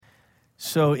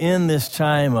So in this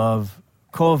time of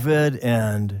COVID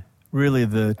and really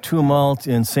the tumult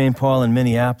in St. Paul and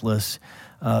Minneapolis,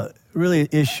 really an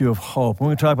issue of hope. We're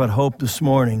going to talk about hope this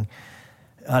morning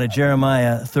out of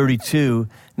Jeremiah 32.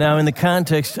 Now, in the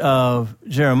context of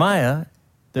Jeremiah,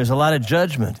 there's a lot of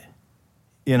judgment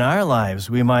in our lives.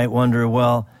 We might wonder,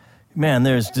 well, man,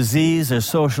 there's disease, there's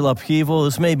social upheaval.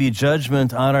 This may be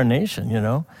judgment on our nation, you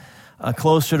know.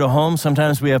 Closer to home,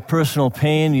 sometimes we have personal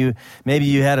pain. Maybe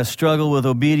you had a struggle with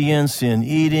obedience in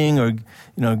eating, or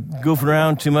goofing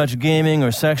around too much, gaming,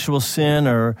 or sexual sin,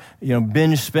 or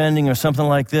binge spending, or something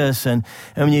like this. And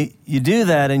when you do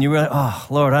that, and you realize, oh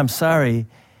Lord, I'm sorry,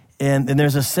 and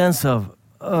there's a sense of,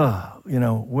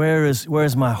 where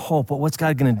is my hope? What's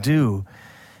God going to do?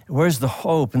 Where's the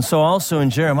hope? And so also in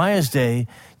Jeremiah's day,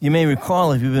 you may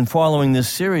recall, if you've been following this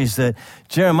series, that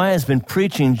Jeremiah has been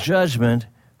preaching judgment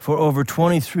for over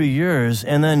 23 years,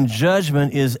 and then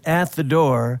judgment is at the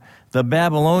door. The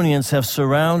Babylonians have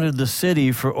surrounded the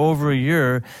city for over a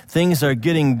year. Things are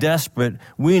getting desperate.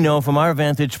 We know from our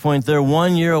vantage point they're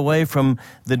 1 year away from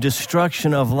the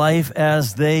destruction of life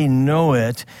as they know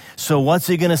it. So what's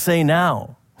he going to say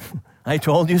now? I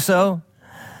told you so?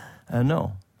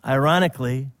 No.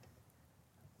 Ironically,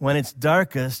 when it's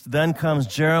darkest, then comes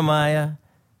Jeremiah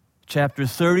chapter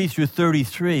 30 through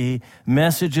 33,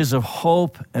 messages of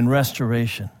hope and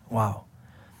restoration. Wow.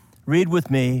 Read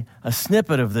with me a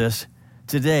snippet of this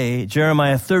today,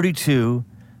 Jeremiah 32,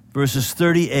 verses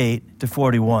 38 to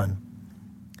 41.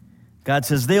 God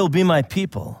says, "They will be my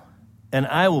people, and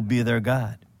I will be their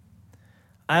God.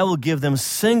 I will give them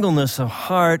singleness of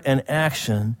heart and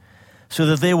action, so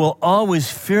that they will always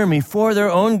fear me for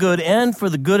their own good and for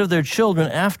the good of their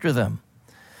children after them.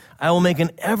 I will make an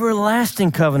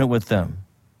everlasting covenant with them.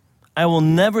 I will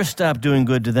never stop doing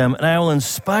good to them, and I will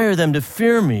inspire them to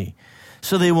fear me,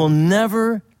 so they will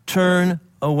never turn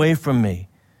away from me.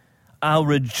 I'll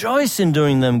rejoice in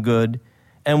doing them good,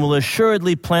 and will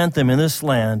assuredly plant them in this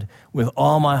land with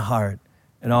all my heart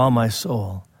and all my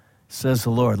soul," says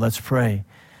the Lord. Let's pray.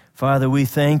 Father, we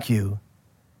thank you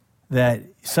that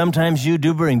sometimes you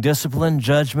do bring discipline,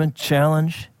 judgment,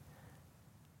 challenge,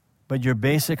 but your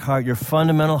basic heart, your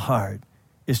fundamental heart,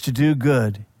 is to do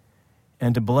good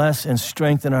and to bless and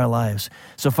strengthen our lives.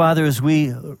 So, Father, as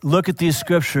we look at these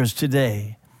scriptures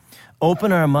today,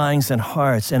 open our minds and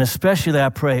hearts, and especially, I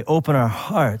pray, open our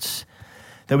hearts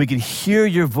that we could hear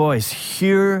your voice,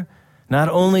 hear not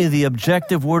only the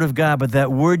objective word of God, but that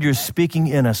word you're speaking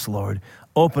in us, Lord.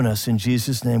 Open us, in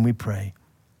Jesus' name we pray.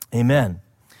 Amen.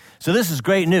 So this is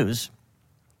great news.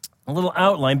 A little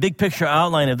outline, big picture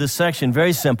outline of this section,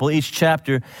 very simple. Each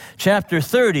chapter, chapter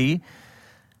 30,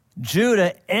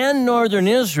 Judah and northern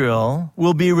Israel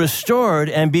will be restored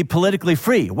and be politically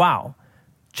free. Wow.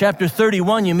 Chapter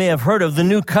 31, you may have heard of the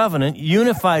new covenant,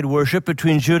 unified worship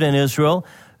between Judah and Israel,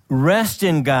 rest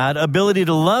in God, ability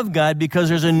to love God because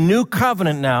there's a new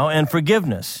covenant now, and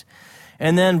forgiveness.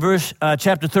 And then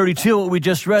chapter 32, what we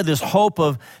just read, this hope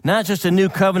of not just a new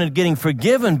covenant getting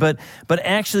forgiven, but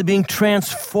actually being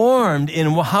transformed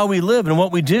in how we live and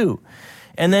what we do.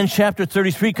 And then chapter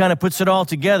 33 kind of puts it all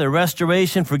together,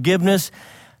 restoration, forgiveness,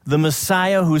 the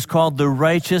Messiah who's called the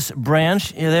righteous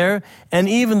branch there, and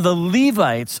even the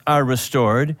Levites are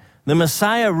restored. The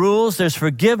Messiah rules, there's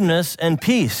forgiveness and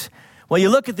peace. Well, you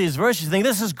look at these verses, you think,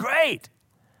 this is great.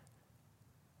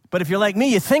 But if you're like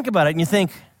me, you think about it and you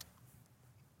think,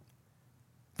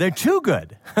 they're too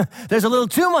good. There's a little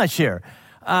too much here.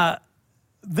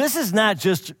 This is not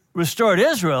just restored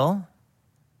Israel.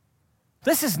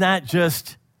 This is not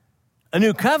just a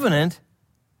new covenant.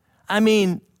 I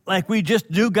mean, like we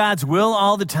just do God's will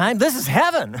all the time. This is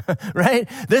heaven, right?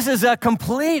 This is a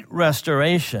complete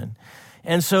restoration.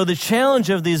 And so the challenge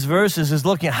of these verses is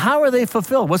looking at how are they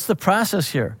fulfilled? What's the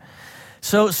process here?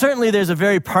 So certainly there's a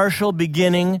very partial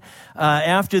beginning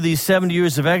after these 70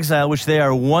 years of exile, which they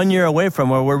are 1 year away from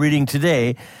where we're reading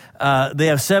today. They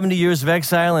have 70 years of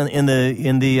exile in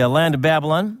the land of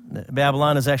Babylon.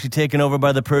 Babylon is actually taken over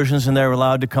by the Persians, and they're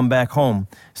allowed to come back home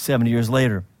 70 years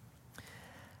later.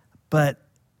 But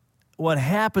what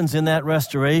happens in that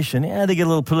restoration, they get a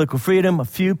little political freedom, a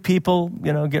few people,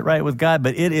 get right with God,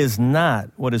 but it is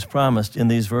not what is promised in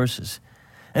these verses.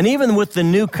 And even with the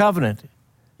new covenant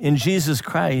in Jesus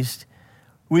Christ,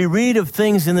 we read of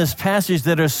things in this passage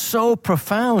that are so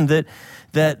profound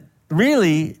that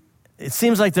really it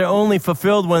seems like they're only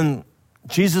fulfilled when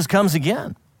Jesus comes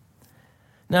again.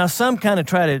 Now, some kind of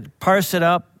try to parse it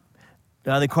up.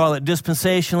 They call it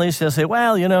dispensationally. So they'll say,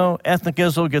 well, ethnic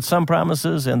Israel gets some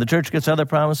promises and the church gets other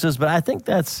promises. But I think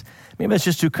maybe that's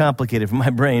just too complicated for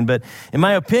my brain. But in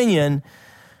my opinion,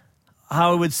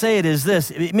 how I would say it is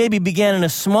this. It maybe began in a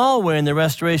small way in the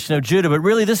restoration of Judah, but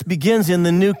really this begins in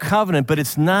the new covenant, but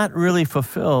it's not really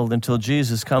fulfilled until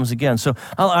Jesus comes again. So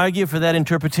I'll argue for that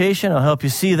interpretation. I'll help you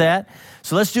see that.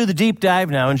 So let's do the deep dive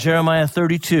now in Jeremiah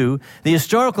 32. The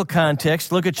historical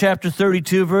context, look at chapter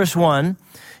 32, verse 1.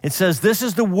 It says, this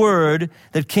is the word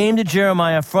that came to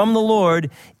Jeremiah from the Lord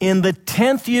in the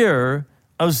 10th year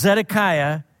of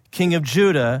Zedekiah, king of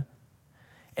Judah.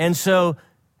 And so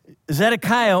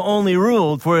Zedekiah only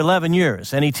ruled for 11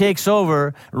 years, and he takes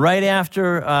over right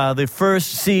after the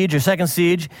first siege or second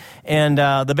siege, and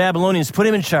the Babylonians put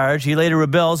him in charge. He later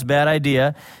rebels, bad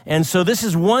idea. And so this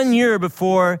is 1 year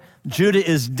before Judah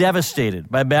is devastated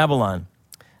by Babylon.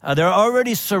 They're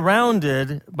already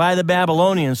surrounded by the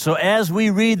Babylonians. So as we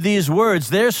read these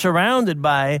words, they're surrounded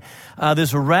by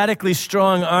this radically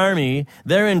strong army.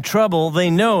 They're in trouble. They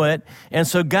know it. And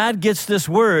so God gets this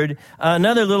word.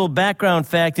 Another little background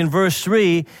fact, in verse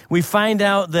 3, we find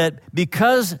out that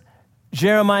because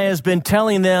Jeremiah has been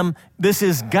telling them this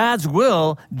is God's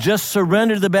will, just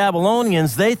surrender to the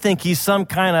Babylonians, they think he's some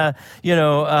kind of,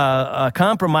 a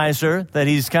compromiser, that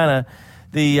he's kind of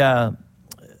the...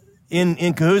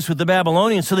 in cahoots with the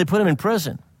Babylonians, so they put him in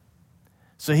prison.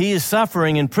 So he is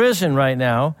suffering in prison right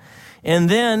now. And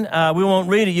then, we won't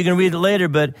read it, you can read it later,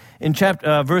 but in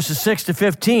verses 6 to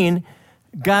 15,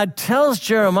 God tells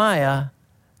Jeremiah,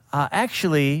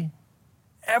 actually,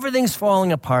 everything's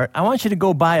falling apart. I want you to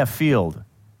go buy a field.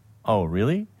 Oh,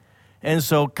 really? And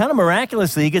so, kind of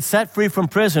miraculously, he gets set free from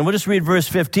prison. We'll just read verse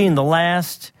 15, the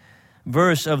last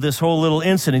verse of this whole little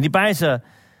incident. He buys a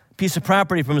piece of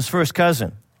property from his first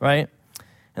cousin, right?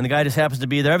 And the guy just happens to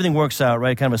be there. Everything works out,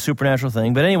 right? Kind of a supernatural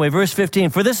thing. But anyway, verse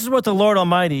 15, for this is what the Lord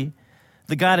Almighty,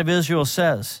 the God of Israel,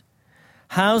 says.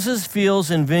 Houses, fields,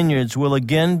 and vineyards will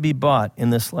again be bought in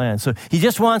this land. So he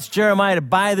just wants Jeremiah to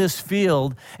buy this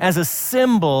field as a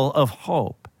symbol of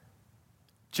hope.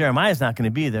 Jeremiah's not going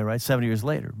to be there, right, 70 years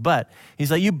later. But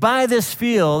he's like, you buy this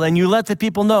field and you let the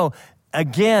people know,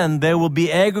 again, there will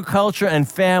be agriculture and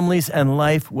families and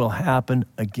life will happen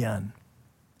again.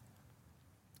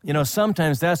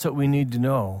 Sometimes that's what we need to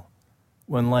know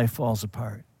when life falls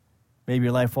apart. Maybe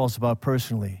your life falls apart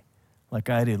personally,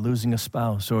 like I did, losing a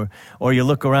spouse. Or you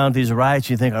look around these riots,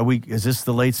 you think, is this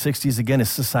the late 60s again? Is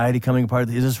society coming apart?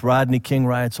 Is this Rodney King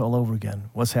riots all over again?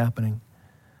 What's happening?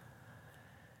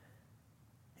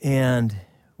 And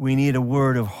we need a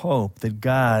word of hope that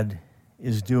God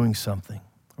is doing something,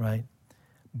 right?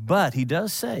 But he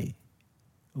does say,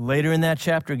 later in that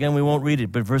chapter, again, we won't read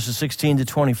it, but verses 16 to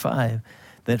 25,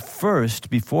 that first,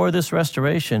 before this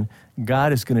restoration,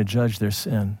 God is going to judge their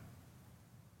sin.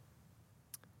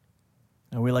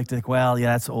 And we like to think, well,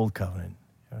 yeah, that's old covenant.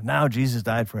 Now Jesus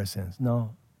died for our sins.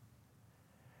 No.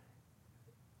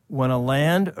 When a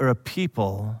land or a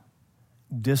people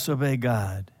disobey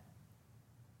God,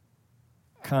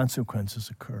 consequences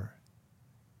occur.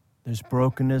 There's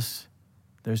brokenness,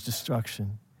 there's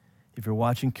destruction. If you're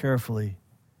watching carefully,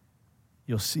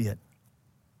 you'll see it.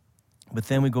 But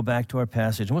then we go back to our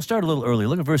passage, and we'll start a little early.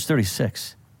 Look at verse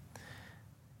 36.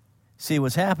 See,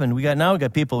 what's happened, we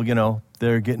got people,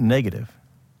 they're getting negative,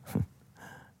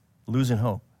 losing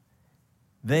hope.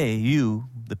 The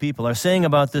people, are saying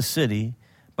about this city,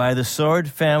 by the sword,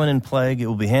 famine, and plague, it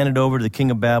will be handed over to the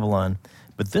king of Babylon.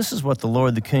 But this is what the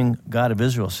Lord, the King, God of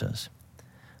Israel, says.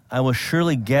 I will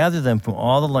surely gather them from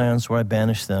all the lands where I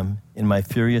banished them in my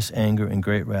furious anger and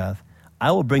great wrath.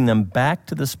 I will bring them back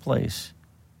to this place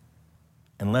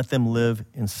and let them live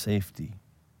in safety.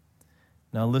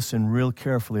 Now listen real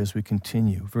carefully as we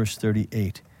continue. Verse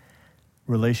 38,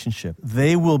 relationship.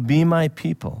 They will be my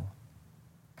people,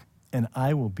 and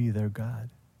I will be their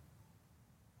God.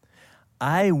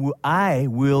 I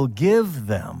will give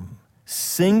them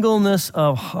singleness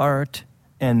of heart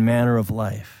and manner of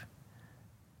life,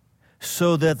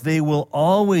 so that they will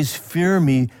always fear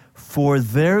me for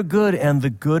their good and the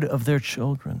good of their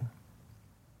children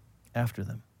after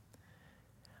them.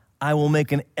 I will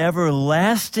make an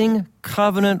everlasting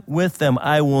covenant with them.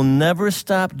 I will never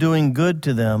stop doing good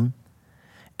to them,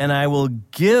 and I will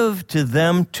give to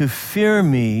them to fear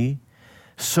me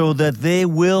so that they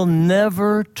will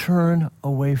never turn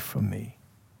away from me.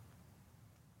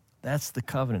 That's the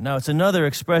covenant. Now, it's another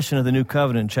expression of the new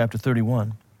covenant in chapter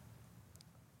 31.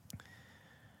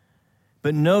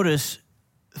 But notice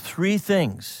three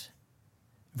things.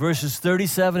 Verses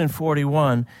 37 and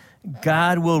 41,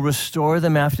 God will restore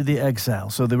them after the exile.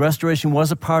 So the restoration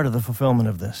was a part of the fulfillment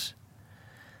of this.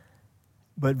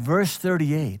 But verse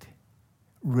 38,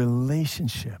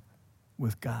 relationship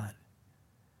with God.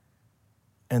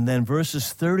 And then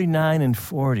verses 39 and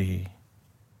 40,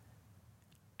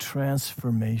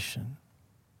 transformation.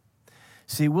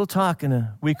 See, we'll talk in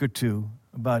a week or two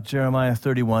about Jeremiah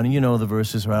 31, and you know the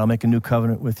verses, right? I'll make a new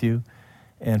covenant with you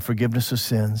and forgiveness of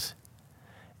sins.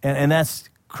 And that's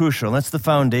crucial. That's the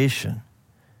foundation.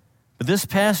 But this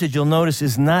passage, you'll notice,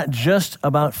 is not just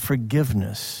about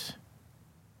forgiveness.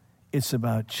 It's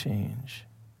about change.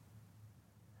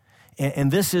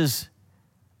 And this is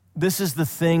the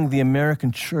thing the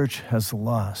American church has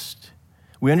lost.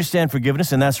 We understand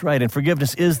forgiveness, and that's right. And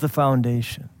forgiveness is the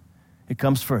foundation. It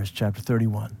comes first, chapter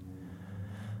 31.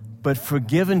 But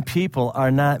forgiven people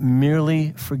are not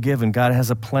merely forgiven. God has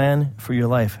a plan for your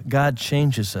life. God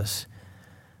changes us.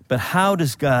 But how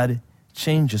does God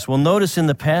change us? Well, notice in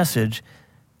the passage,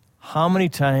 how many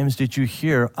times did you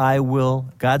hear,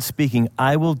 God speaking,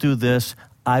 I will do this,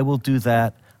 I will do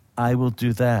that, I will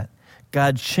do that.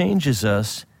 God changes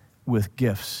us with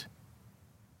gifts.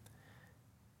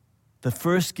 The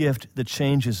first gift that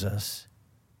changes us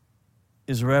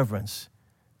is reverence.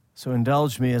 So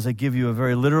indulge me as I give you a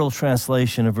very literal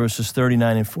translation of verses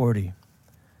 39 and 40.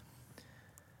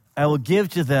 I will give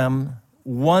to them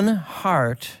one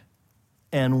heart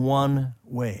and one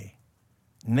way,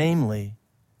 namely,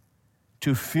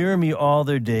 to fear me all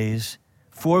their days,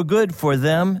 for good for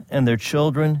them and their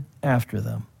children after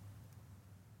them.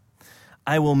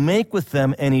 I will make with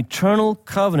them an eternal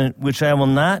covenant which I will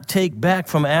not take back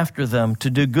from after them to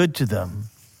do good to them.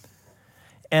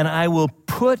 And I will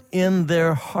put in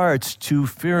their hearts to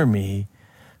fear me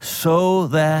so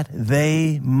that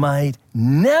they might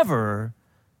never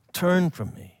turn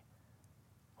from me.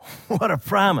 What a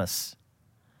promise.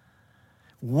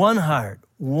 One heart,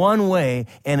 one way,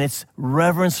 and it's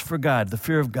reverence for God, the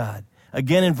fear of God.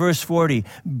 Again in verse 40,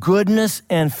 goodness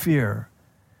and fear.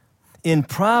 In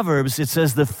Proverbs, it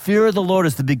says the fear of the Lord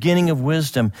is the beginning of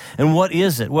wisdom. And what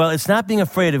is it? Well, it's not being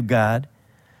afraid of God.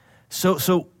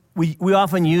 So we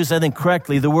often use, I think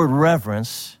correctly, the word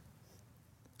reverence.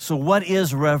 So what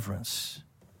is reverence?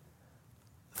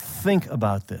 Think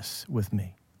about this with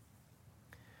me.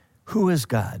 Who is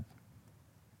God?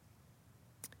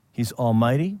 He's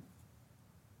almighty,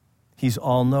 he's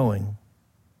all-knowing,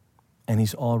 and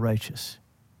he's all-righteous.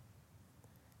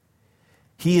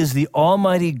 He is the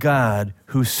almighty God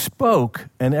who spoke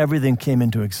and everything came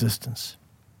into existence.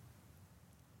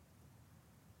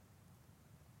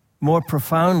 More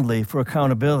profoundly, for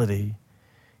accountability,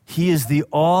 he is the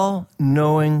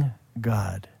all-knowing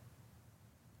God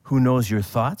who knows your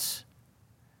thoughts,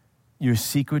 your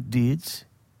secret deeds,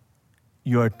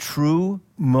 your true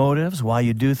motives, why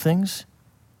you do things.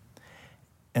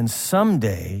 And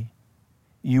someday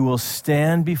you will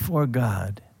stand before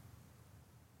God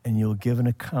and you'll give an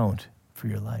account for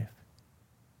your life.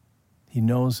 He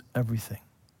knows everything.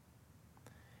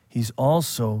 He's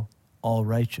also all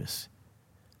righteous.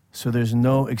 So there's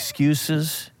no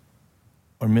excuses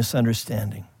or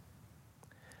misunderstanding.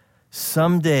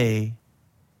 Someday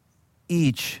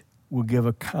each will give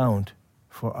account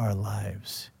for our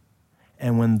lives.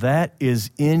 And when that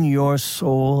is in your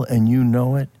soul and you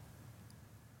know it,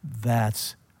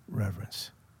 that's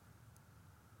reverence.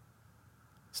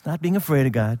 It's not being afraid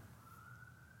of God.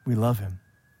 We love him.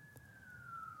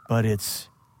 But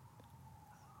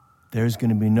there's going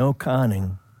to be no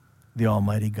conning the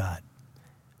Almighty God.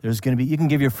 You can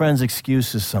give your friends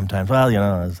excuses sometimes. Well,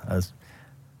 I was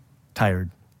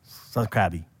tired, so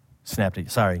crabby, snapped at you.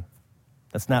 Sorry.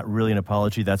 That's not really an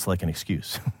apology. That's like an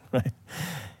excuse, right?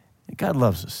 God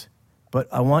loves us. But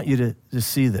I want you to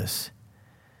see this.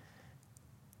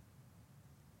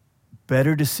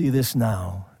 Better to see this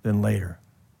now than later.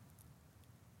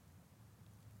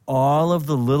 All of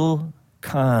the little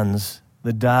cons,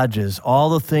 the dodges, all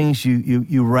the things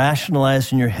you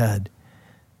rationalize in your head,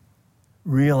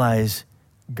 realize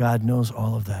God knows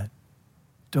all of that.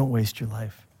 Don't waste your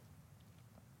life.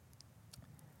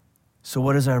 So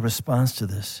what is our response to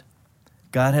this?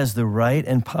 God has the right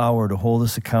and power to hold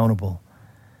us accountable.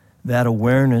 That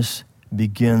awareness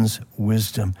begins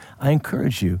wisdom. I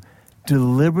encourage you,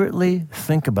 deliberately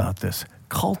think about this.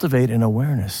 Cultivate an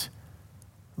awareness.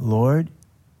 Lord,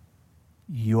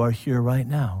 you are here right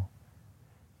now.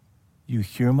 You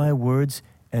hear my words,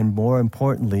 and more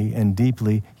importantly and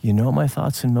deeply, you know my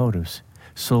thoughts and motives.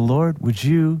 So Lord, would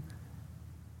you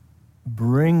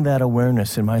bring that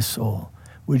awareness in my soul?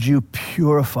 Would you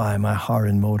purify my heart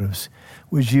and motives?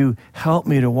 Would you help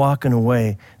me to walk in a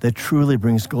way that truly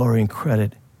brings glory and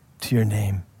credit to your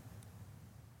name?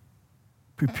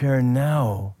 Prepare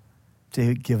now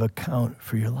to give account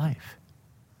for your life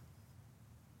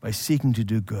by seeking to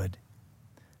do good.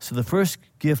 So the first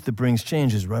gift that brings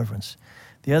change is reverence.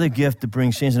 The other gift that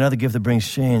brings change, another gift that brings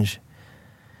change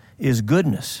is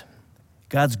goodness,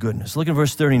 God's goodness. Look at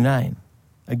verse 39.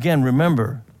 Again,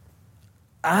 remember,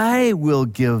 I will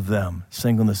give them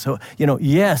singleness. So,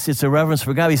 yes, it's a reverence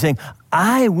for God. He's saying,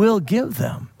 I will give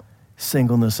them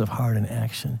singleness of heart and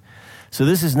action. So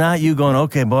this is not you going,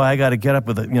 okay, boy, I got to get up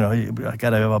with I got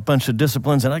to have a bunch of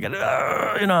disciplines and I got to,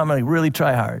 I'm going to really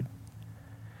try hard.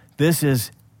 This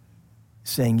is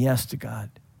saying yes to God.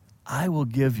 I will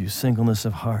give you singleness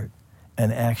of heart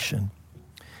and action.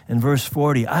 In verse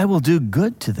 40, I will do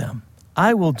good to them.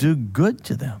 I will do good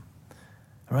to them.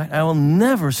 All right? I will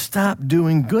never stop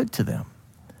doing good to them.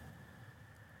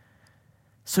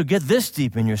 So get this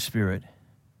deep in your spirit.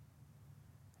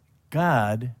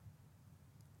 God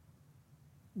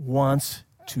wants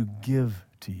to give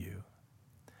to you.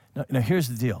 Now here's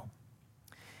the deal.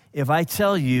 If I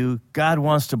tell you God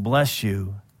wants to bless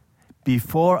you,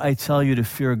 before I tell you to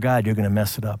fear God, you're going to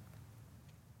mess it up.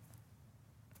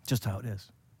 Just how it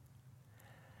is.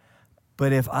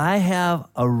 But if I have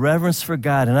a reverence for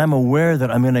God and I'm aware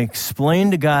that I'm going to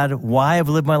explain to God why I've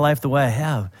lived my life the way I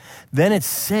have, then it's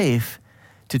safe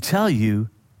to tell you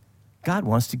God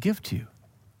wants to give to you.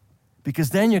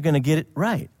 Because then you're going to get it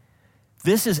right.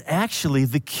 This is actually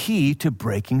the key to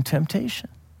breaking temptation,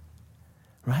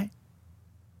 right?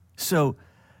 So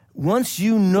once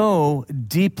you know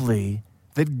deeply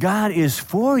that God is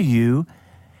for you,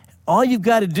 all you've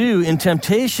got to do in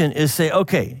temptation is say,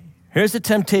 okay, here's the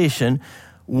temptation.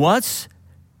 What's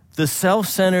the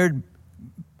self-centered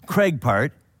Craig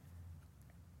part?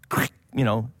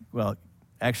 Well,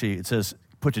 actually it says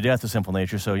put to death the sinful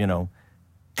nature, so,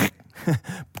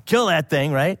 kill that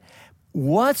thing, right?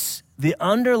 What's the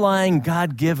underlying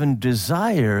God-given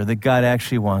desire that God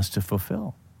actually wants to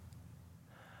fulfill?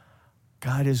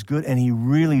 God is good, and he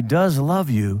really does love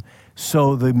you.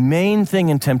 So the main thing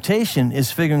in temptation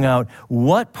is figuring out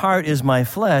what part is my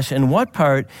flesh and what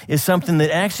part is something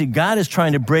that actually God is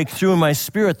trying to break through in my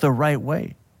spirit the right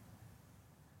way.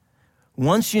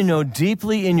 Once you know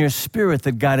deeply in your spirit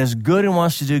that God is good and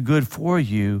wants to do good for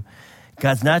you,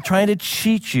 God's not trying to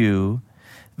cheat you,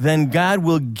 then God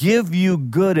will give you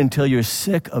good until you're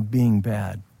sick of being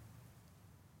bad.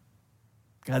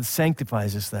 God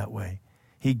sanctifies us that way.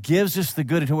 He gives us the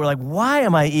good until we're like, why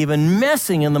am I even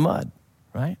messing in the mud,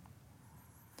 right?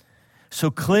 So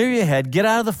clear your head, get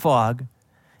out of the fog,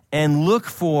 and look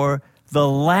for the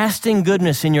lasting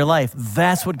goodness in your life.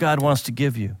 That's what God wants to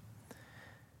give you.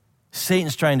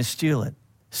 Satan's trying to steal it.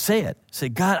 Say it. Say,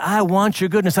 God, I want your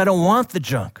goodness. I don't want the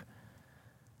junk.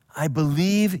 I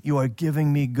believe you are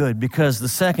giving me good, because the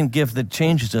second gift that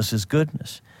changes us is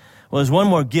goodness. Well, there's one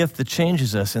more gift that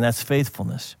changes us, and that's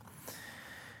faithfulness.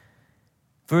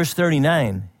 Verse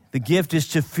 39, the gift is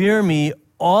to fear me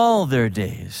all their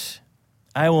days.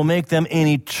 I will make them an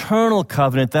eternal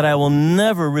covenant that I will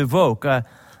never revoke. I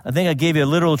think I gave you a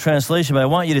literal translation, but I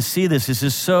want you to see this. This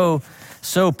is so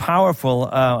powerful.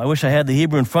 I wish I had the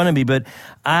Hebrew in front of me, but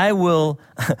I will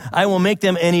make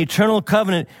them an eternal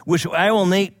covenant, which I will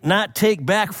not take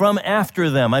back from after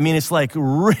them. I mean, it's like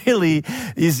really,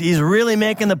 he's really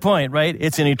making the point, right?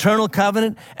 It's an eternal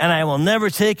covenant, and I will never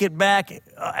take it back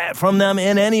from them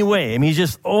in any way. I mean, he's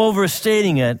just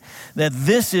overstating it, that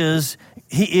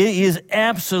he is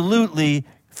absolutely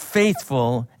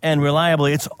faithful and reliable.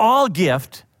 It's all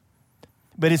gift,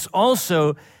 but it's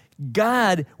also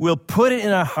God will put it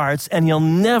in our hearts, and he'll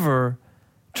never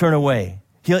turn away.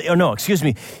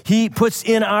 He puts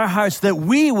in our hearts that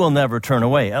we will never turn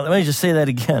away. Let me just say that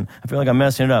again. I feel like I'm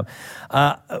messing it up.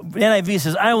 NIV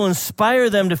says, I will inspire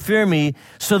them to fear me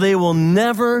so they will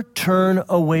never turn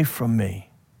away from me.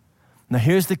 Now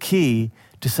here's the key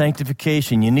to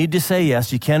sanctification. You need to say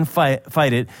yes. You can fight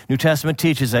it. New Testament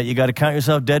teaches that. You got to count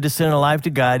yourself dead to sin and alive to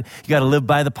God. You got to live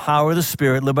by the power of the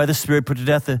Spirit, live by the Spirit, put to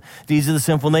death the deeds of the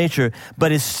sinful nature.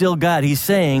 But it's still God. He's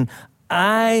saying,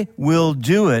 I will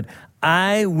do it.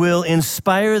 I will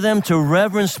inspire them to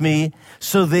reverence me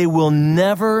so they will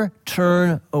never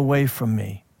turn away from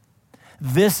me.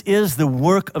 This is the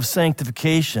work of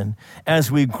sanctification.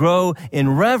 As we grow in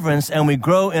reverence and we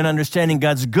grow in understanding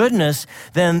God's goodness,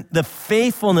 then the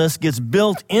faithfulness gets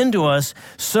built into us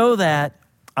so that,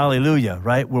 hallelujah,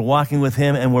 right? We're walking with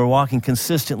him and we're walking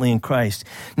consistently in Christ.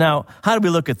 Now, how do we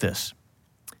look at this?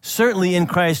 Certainly in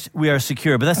Christ we are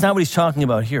secure, but that's not what he's talking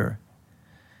about here.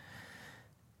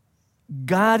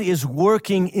 God is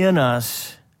working in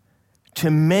us to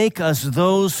make us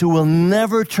those who will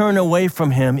never turn away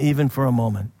from him even for a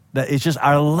moment. That it's just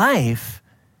our life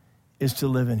is to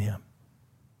live in him.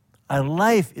 Our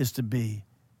life is to be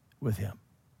with him.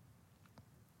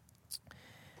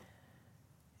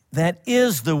 That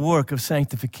is the work of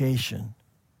sanctification.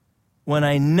 When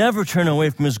I never turn away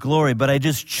from his glory, but I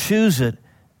just choose it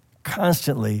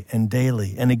constantly and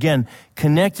daily. And again,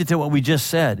 connected to what we just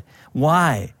said.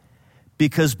 Why?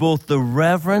 because both the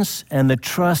reverence and the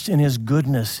trust in his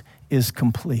goodness is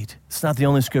complete. It's not the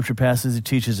only scripture passage that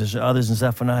teaches this. There are others in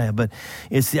Zephaniah, but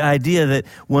it's the idea that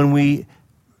when we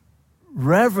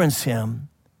reverence him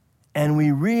and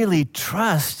we really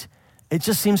trust, it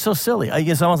just seems so silly.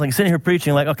 It's almost like sitting here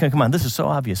preaching like, okay, come on, this is so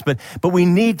obvious. But we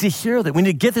need to hear that. We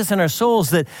need to get this in our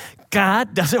souls that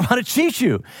God doesn't want to cheat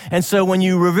you. And so when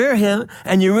you revere him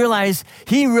and you realize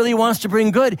he really wants to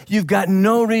bring good, you've got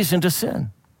no reason to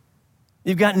sin.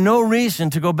 You've got no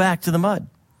reason to go back to the mud.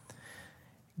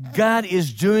 God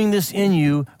is doing this in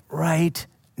you right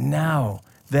now.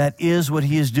 That is what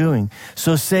he is doing.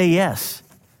 So say yes.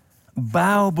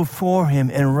 Bow before him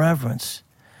in reverence.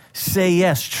 Say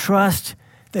yes. Trust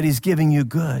that he's giving you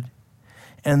good.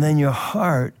 And then your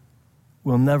heart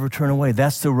will never turn away.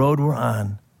 That's the road we're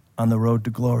on the road to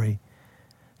glory.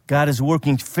 God is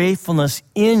working faithfulness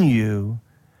in you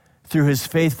through his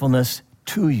faithfulness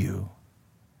to you.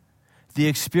 The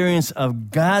experience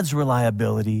of God's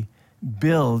reliability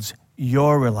builds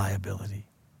your reliability.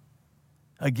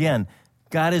 Again,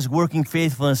 God is working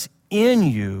faithfulness in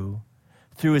you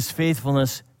through his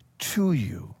faithfulness to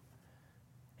you.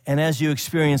 And as you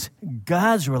experience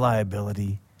God's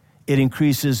reliability, it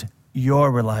increases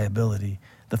your reliability.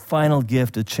 The final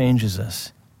gift that changes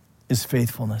us is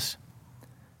faithfulness.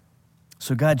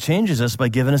 So God changes us by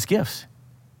giving us gifts.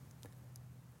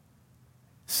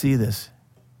 See this.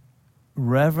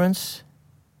 Reverence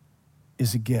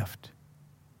is a gift.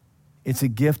 It's a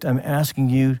gift I'm asking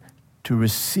you to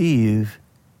receive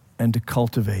and to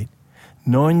cultivate,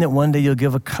 knowing that one day you'll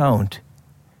give account,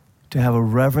 to have a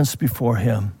reverence before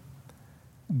him.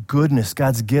 Goodness,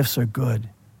 God's gifts are good.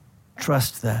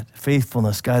 Trust that.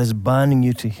 Faithfulness, God is bonding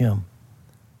you to him.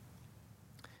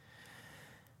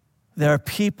 There are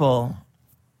people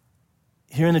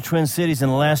here in the Twin Cities in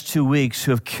the last 2 weeks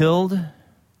who have killed,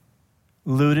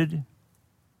 looted,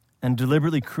 and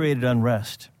deliberately created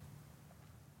unrest.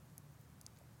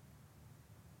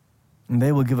 And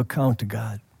they will give account to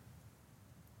God.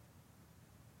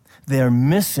 They are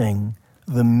missing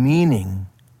the meaning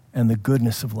and the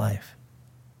goodness of life.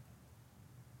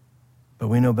 But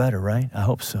we know better, right? I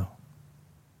hope so.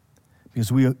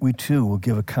 Because we too will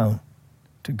give account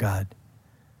to God.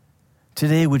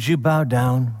 Today, would you bow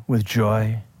down with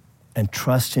joy and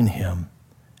trust in him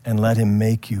and let him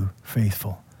make you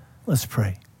faithful? Let's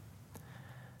pray.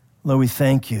 Lord, we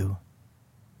thank you.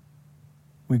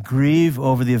 We grieve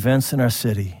over the events in our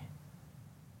city,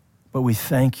 but we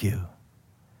thank you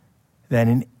that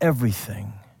in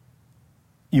everything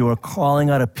you are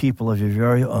calling out a people of your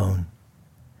very own,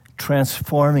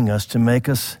 transforming us to make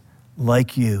us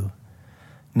like you,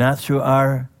 not through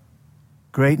our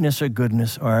greatness or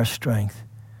goodness or our strength,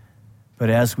 but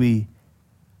as we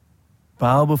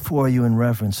bow before you in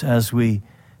reverence, as we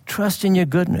trust in your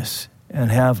goodness and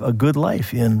have a good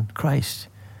life in Christ,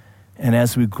 and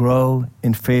as we grow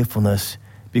in faithfulness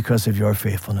because of your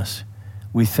faithfulness.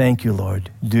 We thank you, Lord.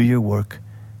 Do your work,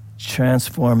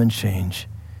 transform and change.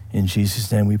 In Jesus'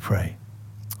 name we pray.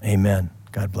 Amen.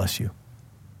 God bless you.